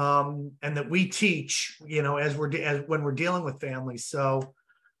and that we teach, as when we're dealing with families. So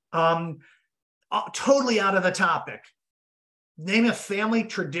totally out of the topic. Name a family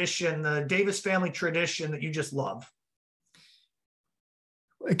tradition, the Davis family tradition that you just love.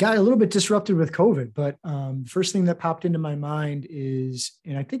 It got a little bit disrupted with COVID, but first thing that popped into my mind is,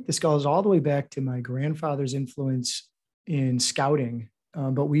 and I think this goes all the way back to my grandfather's influence in scouting,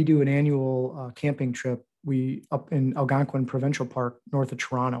 but we do an annual camping trip. We up in Algonquin Provincial Park, north of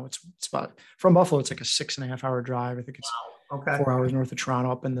Toronto. It's about, from Buffalo, it's like a 6.5 hour drive. I think it's 4 hours north of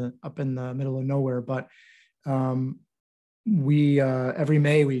Toronto, up in the middle of nowhere. But we every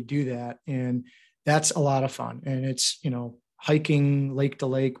May we do that, and that's a lot of fun. And it's hiking lake to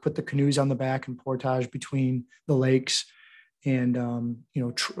lake, put the canoes on the back and portage between the lakes, and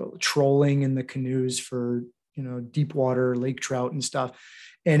trolling in the canoes for deep water lake trout and stuff.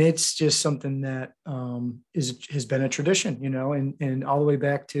 And it's just something that has been a tradition, and all the way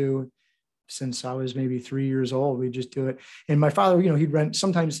back to since I was maybe 3 years old, we just do it. And my father, he'd rent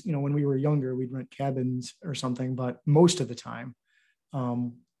sometimes, when we were younger, we'd rent cabins or something, but most of the time,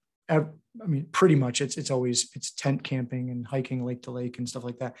 pretty much it's tent camping and hiking lake to lake and stuff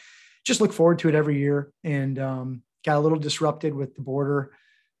like that. Just look forward to it every year, and got a little disrupted with the border.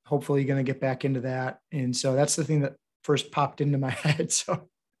 Hopefully going to get back into that. And so that's the thing that first popped into my head. So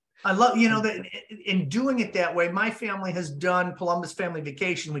I love, that in doing it that way, my family has done Columbus Family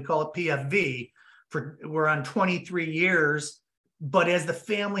Vacation. We call it PFV. We're on 23 years. But as the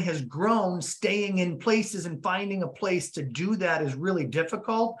family has grown, staying in places and finding a place to do that is really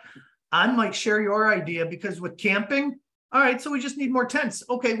difficult. I might share your idea, because with camping, all right, so we just need more tents.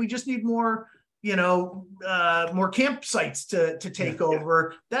 Okay, we just need more, more campsites to take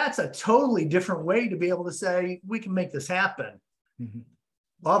over. That's a totally different way to be able to say, we can make this happen. Mm-hmm.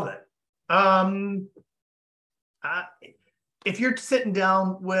 Love it. If you're sitting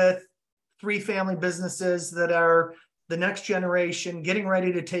down with three family businesses that are the next generation getting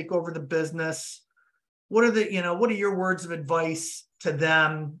ready to take over the business. What are your words of advice to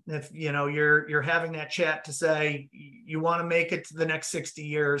them if you're having that chat to say you want to make it to the next 60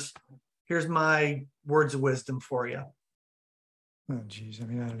 years? Here's my words of wisdom for you. Oh, geez. I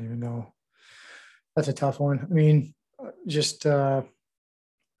mean, I don't even know. That's a tough one. I mean, just,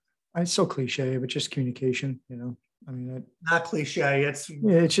 it's so cliche, but just communication, I mean, not cliche. It's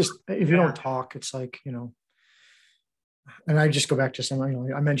just, if you don't talk, it's like, and I just go back to some,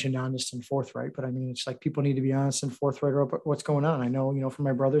 I mentioned honest and forthright, but I mean, it's like people need to be honest and forthright about what's going on. I know, for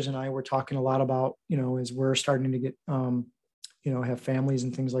my brothers and I, we're talking a lot about, as we're starting to get, have families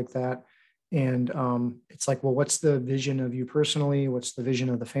and things like that. And it's like, well, what's the vision of you personally? What's the vision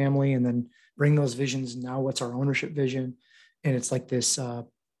of the family? And then bring those visions. Now, what's our ownership vision? And it's like this,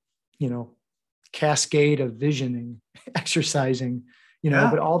 cascade of visioning, exercising,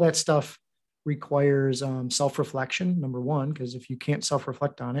 but all that stuff requires self-reflection, number one, because if you can't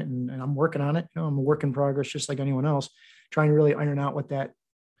self-reflect on it, and I'm working on it, I'm a work in progress, just like anyone else, trying to really iron out what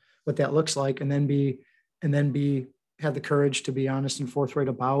that looks like, and then have the courage to be honest and forthright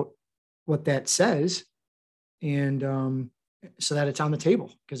about what that says, and so that it's on the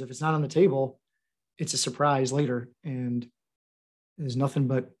table. Because if it's not on the table, it's a surprise later, and there's nothing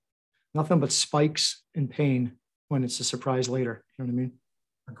but spikes and pain when it's a surprise later. You know what I mean?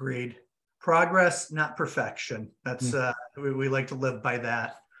 Agreed. Progress, not perfection. That's we like to live by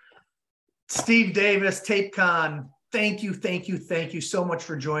that. Steve Davis, TapeCon, thank you so much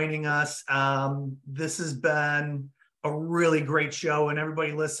for joining us. This has been a really great show, and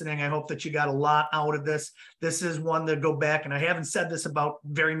everybody listening, I hope that you got a lot out of this. This is one to go back, and I haven't said this about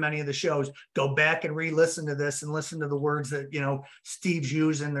very many of the shows, go back and re-listen to this and listen to the words that, Steve's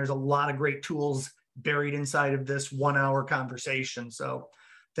using. There's a lot of great tools buried inside of this 1 hour conversation. So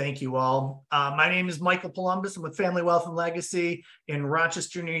thank you all. My name is Michael Palumbis. I'm with Family Wealth and Legacy in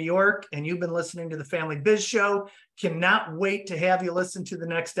Rochester, New York, and you've been listening to the Family Biz Show. Cannot wait to have you listen to the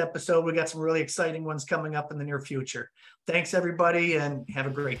next episode. We got some really exciting ones coming up in the near future. Thanks, everybody, and have a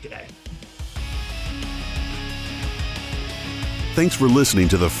great day. Thanks for listening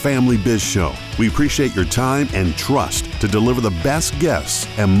to the Family Biz Show. We appreciate your time and trust to deliver the best guests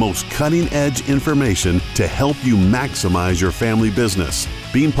and most cutting-edge information to help you maximize your family business.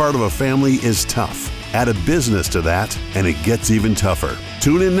 Being part of a family is tough. Add a business to that, and it gets even tougher.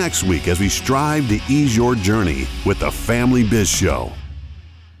 Tune in next week as we strive to ease your journey with the Family Biz Show.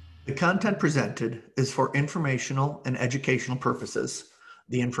 The content presented is for informational and educational purposes.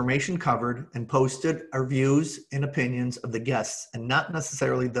 The information covered and posted are views and opinions of the guests and not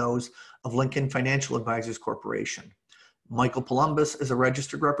necessarily those of Lincoln Financial Advisors Corporation. Michael Palumbis is a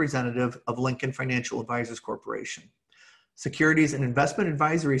registered representative of Lincoln Financial Advisors Corporation. Securities and investment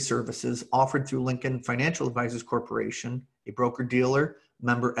advisory services offered through Lincoln Financial Advisors Corporation, a broker-dealer,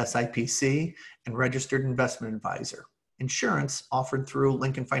 member SIPC, and registered investment advisor. Insurance offered through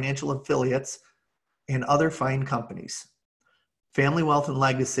Lincoln Financial affiliates and other fine companies. Family Wealth and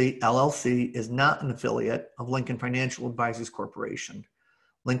Legacy, LLC, is not an affiliate of Lincoln Financial Advisors Corporation.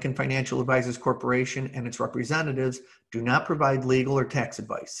 Lincoln Financial Advisors Corporation and its representatives do not provide legal or tax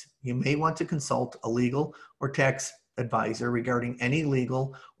advice. You may want to consult a legal or tax advisor regarding any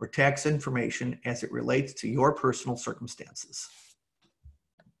legal or tax information as it relates to your personal circumstances.